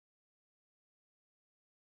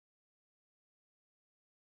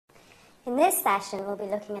In this session, we'll be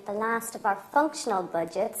looking at the last of our functional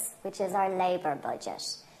budgets, which is our labour budget.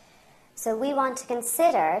 So we want to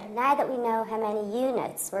consider, now that we know how many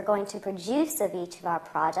units we're going to produce of each of our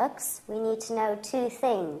products, we need to know two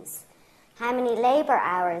things. How many labour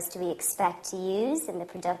hours do we expect to use in the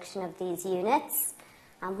production of these units?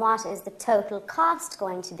 And what is the total cost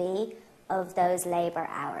going to be of those labour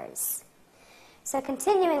hours? So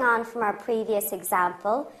continuing on from our previous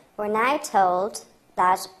example, we're now told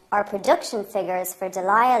that our production figures for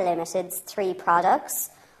Delia Limited's 3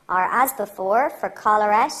 products are as before: for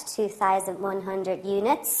Collarette 2,100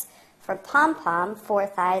 units, for Pom Pom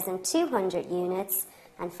 4,200 units,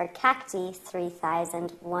 and for Cacti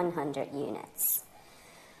 3,100 units.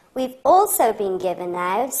 We've also been given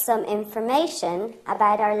now some information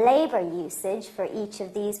about our labour usage for each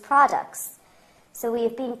of these products. So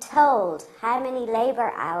we've been told how many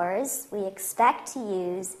labour hours we expect to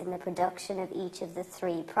use in the production of each of the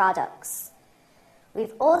 3 products.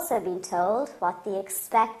 We've also been told what the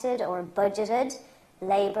expected or budgeted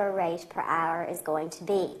labour rate per hour is going to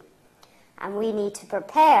be. And we need to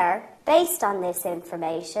prepare, based on this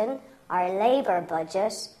information, our labour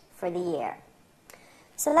budget for the year.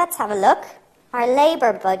 So let's have a look. Our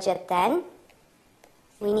labour budget then,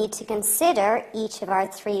 we need to consider each of our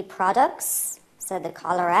 3 products. So the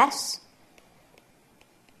Collarette,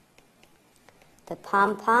 the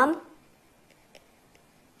Pom Pom,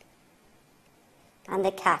 and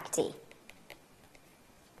the Cacti.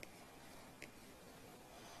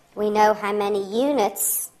 We know how many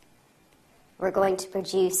units we're going to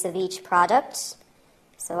produce of each product.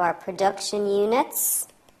 So our production units.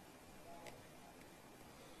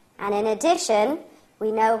 And in addition,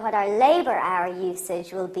 we know what our labour hour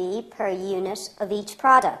usage will be per unit of each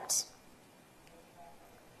product.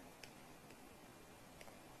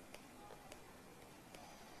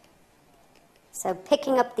 So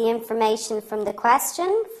picking up the information from the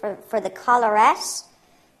question, for the Collarette,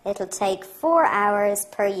 it'll take 4 hours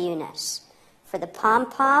per unit. For the Pom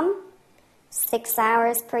Pom, 6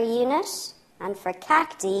 hours per unit. And for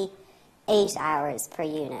Cacti, 8 hours per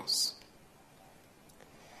unit.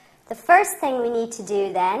 The first thing we need to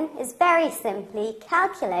do then is very simply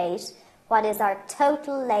calculate what is our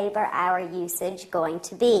total labour hour usage going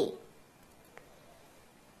to be.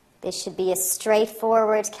 This should be a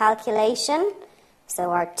straightforward calculation.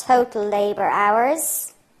 So our total labour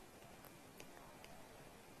hours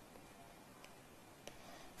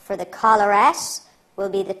for the Collarette will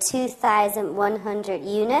be the 2,100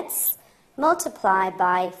 units multiplied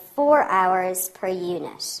by 4 hours per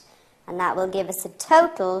unit. And that will give us a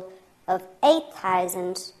total of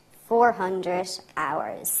 8,400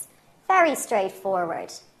 hours. Very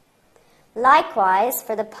straightforward. Likewise,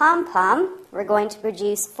 for the Pom Pom, we're going to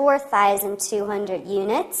produce 4,200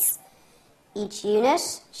 units. Each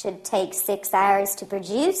unit should take 6 hours to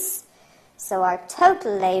produce, so our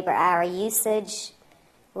total labour hour usage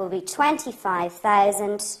will be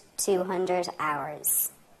 25,200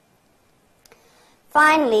 hours.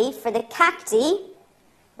 Finally, for the Cacti,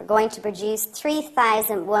 we're going to produce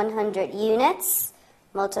 3,100 units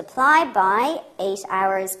multiplied by 8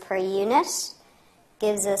 hours per unit,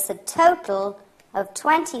 gives us a total of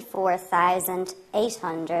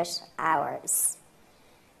 24,800 hours.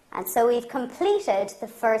 And so we've completed the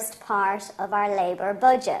first part of our labour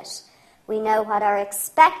budget. We know what our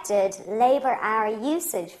expected labour hour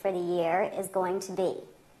usage for the year is going to be.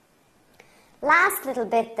 Last little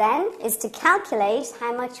bit then is to calculate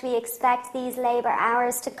how much we expect these labour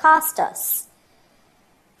hours to cost us.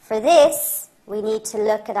 For this, we need to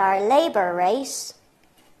look at our labour rate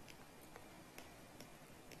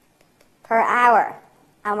per hour.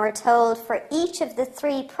 And we're told for each of the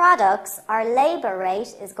 3 products, our labour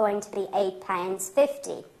rate is going to be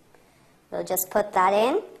 £8.50. We'll just put that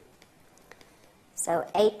in. So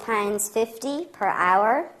 £8.50 per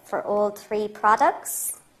hour for all 3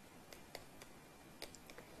 products.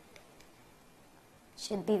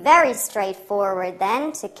 Should be very straightforward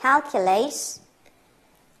then to calculate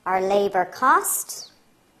our labour cost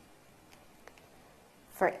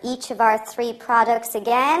for each of our 3 products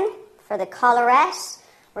again. For the Collarette,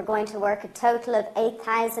 we're going to work a total of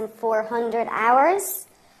 8,400 hours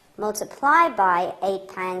multiplied by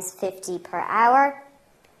 £8.50 per hour,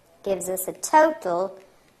 gives us a total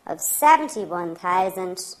of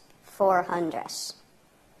 71,400.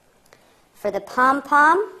 For the Pom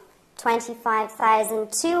Pom,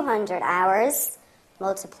 25,200 hours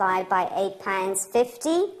multiplied by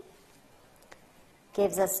 £8.50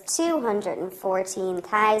 gives us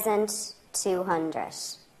 214,200.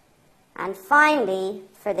 And finally,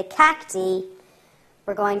 for the Cacti,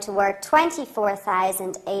 we're going to work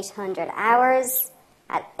 24,800 hours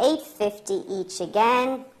at 850 each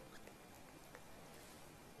again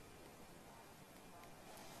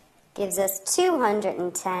gives us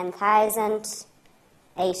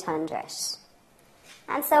 210,800.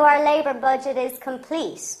 And so our labour budget is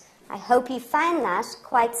complete. I hope you found that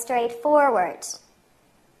quite straightforward.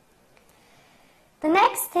 The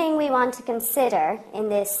next thing we want to consider in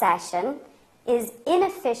this session is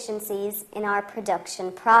inefficiencies in our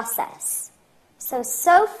production process.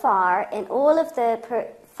 So far in all of the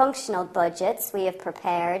functional budgets we have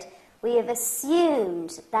prepared, we have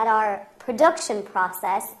assumed that our production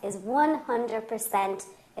process is 100%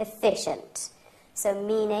 efficient. So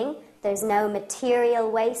meaning there's no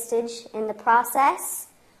material wastage in the process.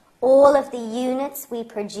 All of the units we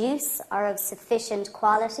produce are of sufficient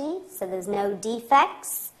quality, so there's no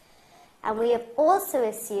defects. And we have also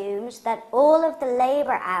assumed that all of the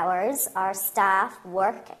labour hours our staff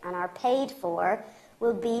work and are paid for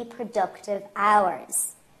will be productive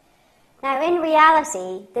hours. Now, in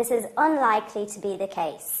reality, this is unlikely to be the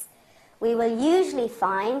case. We will usually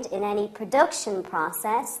find in any production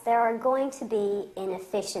process there are going to be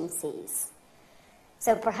inefficiencies.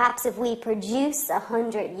 So perhaps if we produce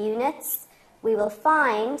 100 units, we will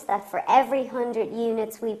find that for every 100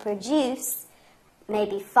 units we produce,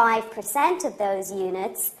 maybe 5% of those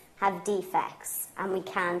units have defects and we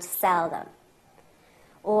can't sell them.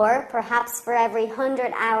 Or perhaps for every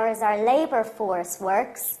 100 hours our labour force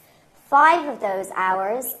works, 5 of those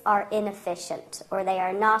hours are inefficient, or they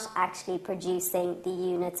are not actually producing the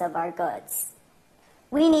units of our goods.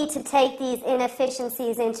 We need to take these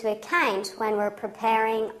inefficiencies into account when we're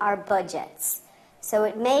preparing our budgets. So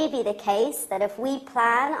it may be the case that if we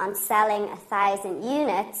plan on selling 1,000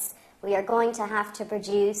 units, we are going to have to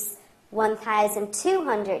produce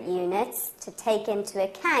 1,200 units to take into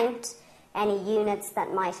account any units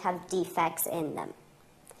that might have defects in them.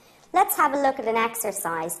 Let's have a look at an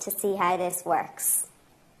exercise to see how this works.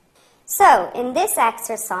 So, in this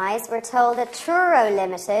exercise, we're told that Truro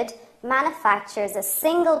Limited manufactures a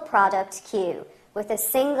single product queue with a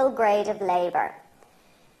single grade of labour.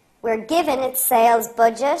 We're given its sales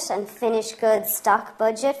budget and finished goods stock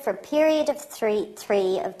budget for period of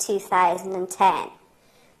 3 of 2010.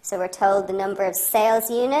 So we're told the number of sales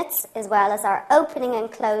units as well as our opening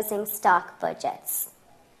and closing stock budgets.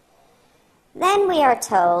 Then we are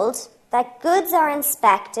told that goods are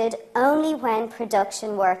inspected only when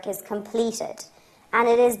production work is completed, and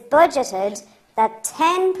it is budgeted that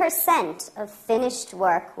 10% of finished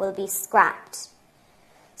work will be scrapped.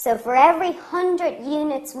 So for every 100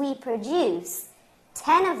 units we produce,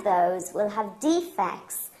 10 of those will have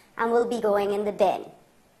defects and will be going in the bin.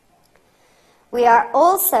 We are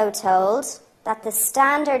also told that the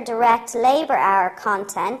standard direct labour hour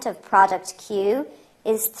content of product Q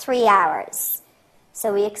is 3 hours.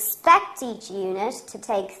 So we expect each unit to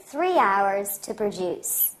take 3 hours to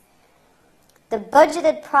produce. The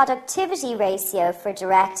budgeted productivity ratio for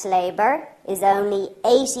direct labour is only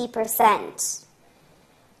 80%.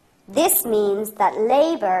 This means that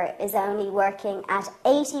labour is only working at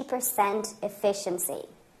 80% efficiency.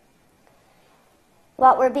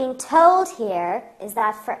 What we're being told here is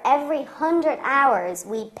that for every 100 hours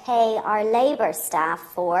we pay our labour staff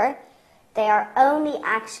for, they are only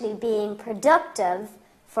actually being productive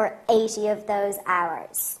for 80 of those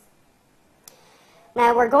hours.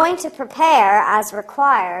 Now we're going to prepare, as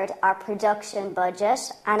required, our production budget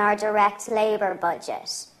and our direct labour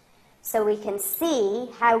budget, so we can see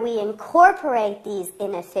how we incorporate these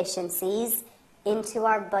inefficiencies into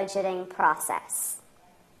our budgeting process.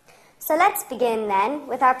 So let's begin then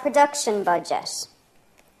with our production budget.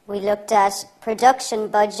 We looked at production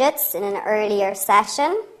budgets in an earlier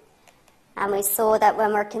session, and we saw that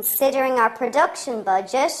when we're considering our production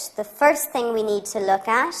budget, the first thing we need to look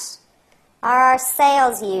at are our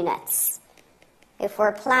sales units. If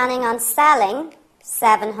we're planning on selling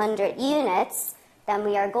 700 units, then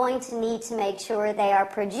we are going to need to make sure they are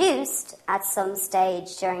produced at some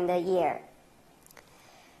stage during the year.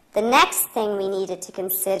 The next thing we needed to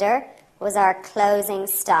consider was our closing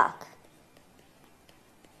stock.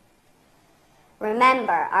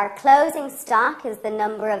 Remember, our closing stock is the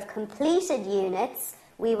number of completed units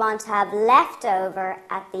we want to have left over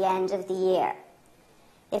at the end of the year.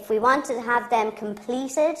 If we want to have them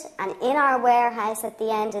completed and in our warehouse at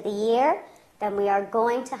the end of the year, then we are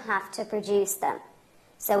going to have to produce them.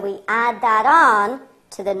 So we add that on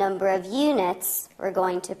to the number of units we're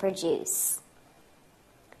going to produce.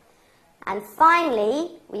 And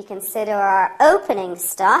finally, we consider our opening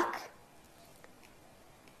stock.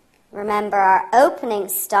 Remember, our opening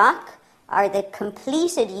stock are the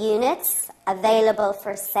completed units available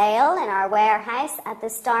for sale in our warehouse at the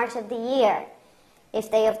start of the year. If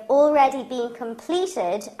they have already been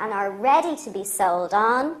completed and are ready to be sold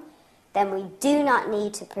on, then we do not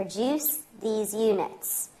need to produce these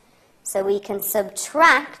units. So we can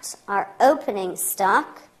subtract our opening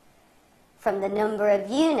stock from the number of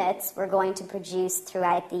units we're going to produce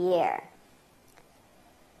throughout the year.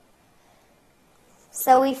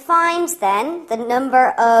 So we find then the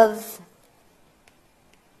number of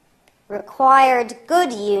required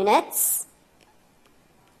good units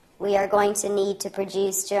we are going to need to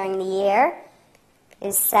produce during the year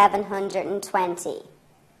is 720.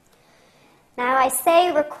 Now I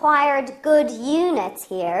say required good units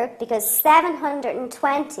here because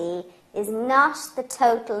 720 is not the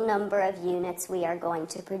total number of units we are going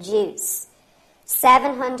to produce.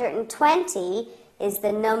 720 is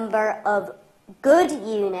the number of good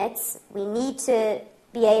units we need to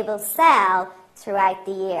be able to sell throughout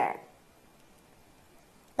the year.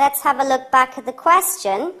 Let's have a look back at the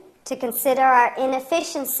question to consider our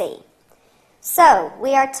inefficiency. So,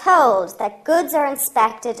 we are told that goods are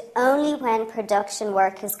inspected only when production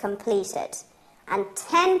work is completed, and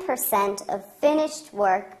 10% of finished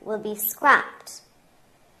work will be scrapped.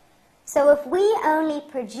 So if we only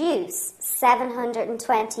produce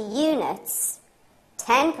 720 units,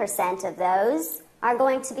 10% of those are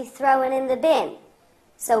going to be thrown in the bin.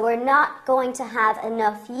 So we're not going to have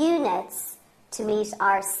enough units to meet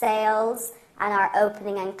our sales and our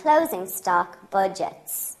opening and closing stock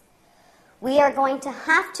budgets. We are going to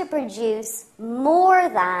have to produce more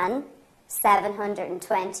than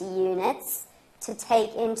 720 units to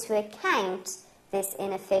take into account this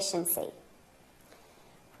inefficiency.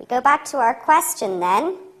 If we go back to our question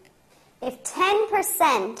then, if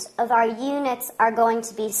 10% of our units are going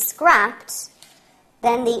to be scrapped,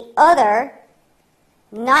 then the other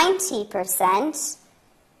 90%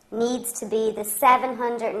 needs to be the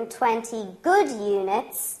 720 good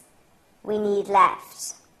units we need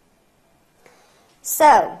left.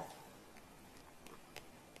 So,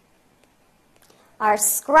 our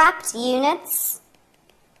scrapped units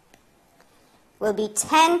will be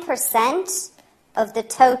 10% of the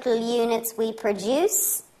total units we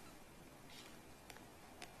produce.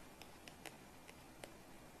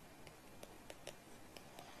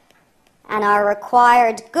 And our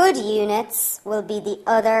required good units will be the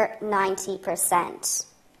other 90%.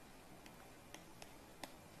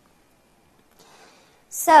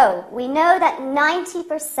 So, we know that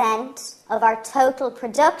 90% of our total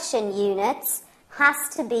production units has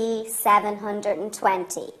to be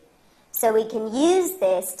 720. So we can use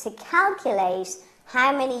this to calculate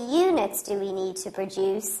how many units do we need to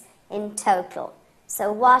produce in total.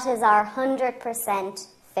 So what is our 100%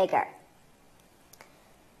 figure?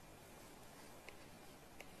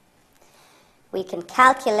 We can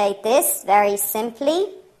calculate this very simply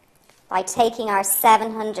by taking our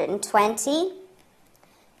 720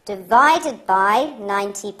 divided by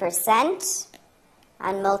 90%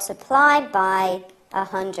 and multiplied by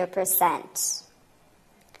 100%.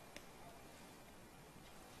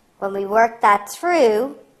 When we work that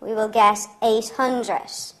through, we will get 800.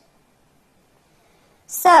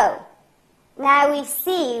 So, now we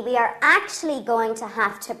see we are actually going to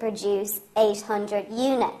have to produce 800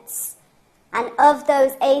 units. And of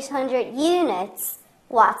those 800 units,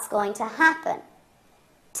 what's going to happen?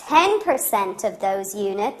 10% of those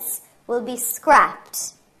units will be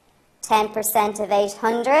scrapped. 10% of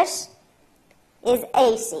 800 is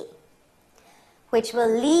 80, which will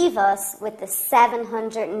leave us with the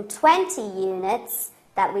 720 units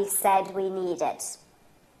that we said we needed.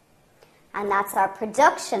 And that's our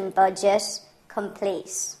production budget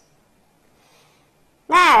complete.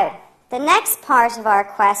 Now, the next part of our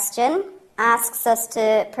question asks us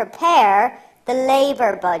to prepare the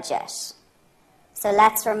labour budget. So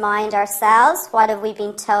let's remind ourselves, what have we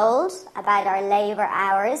been told about our labour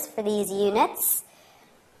hours for these units?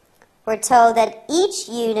 We're told that each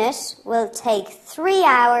unit will take 3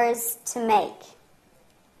 hours to make.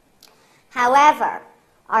 However,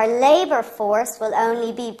 our labour force will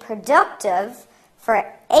only be productive for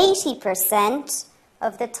 80%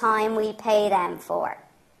 of the time we pay them for.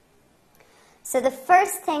 So the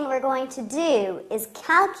first thing we're going to do is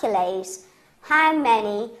calculate how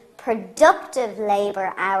many productive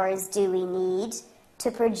labour hours do we need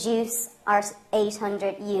to produce our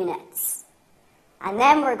 800 units. And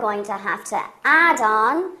then we're going to have to add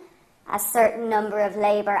on a certain number of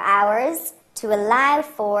labour hours to allow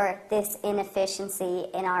for this inefficiency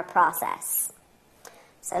in our process.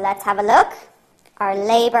 So let's have a look. Our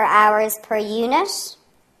labour hours per unit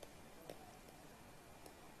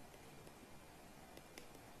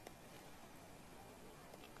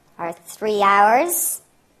are 3 hours.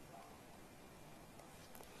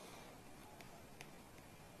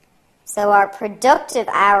 So our productive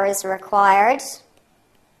hours required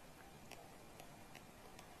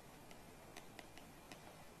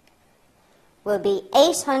will be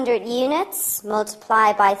 800 units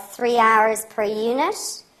multiplied by 3 hours per unit.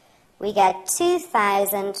 We get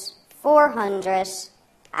 2,400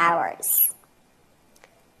 hours.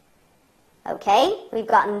 Okay, we've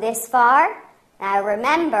gotten this far. Now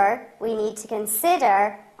remember, we need to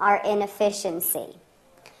consider our inefficiency.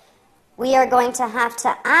 We are going to have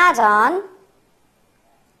to add on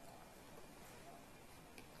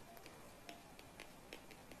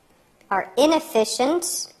our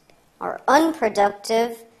inefficient or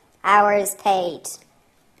unproductive hours paid.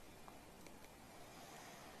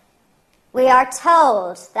 We are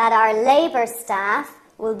told that our labour staff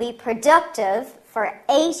will be productive for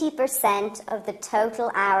 80% of the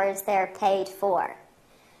total hours they're paid for.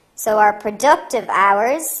 So our productive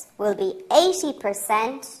hours will be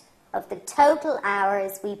 80% of the total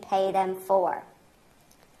hours we pay them for.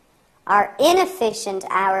 Our inefficient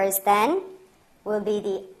hours then will be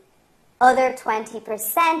the other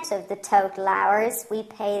 20% of the total hours we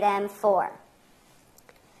pay them for.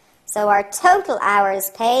 So our total hours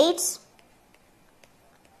paid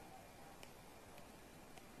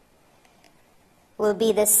will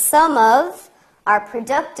be the sum of our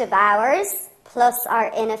productive hours plus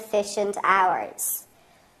our inefficient hours.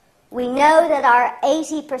 We know that our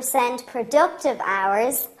 80% productive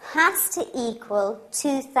hours has to equal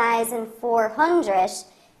 2,400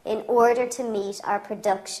 in order to meet our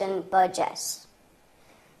production budget.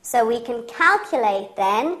 So we can calculate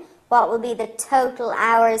then what will be the total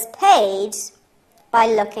hours paid by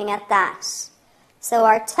looking at that. So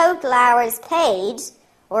our total hours paid,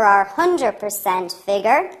 or our 100%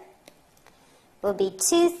 figure, will be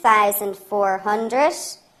 2,400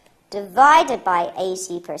 divided by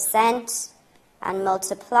 80% and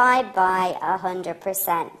multiplied by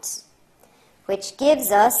 100%, which gives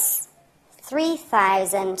us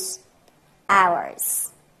 3,000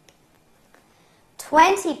 hours.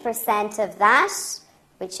 20% of that,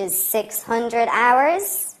 which is 600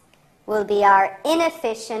 hours, will be our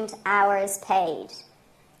inefficient hours paid,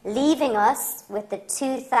 leaving us with the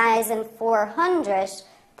 2,400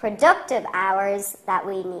 productive hours that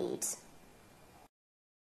we need.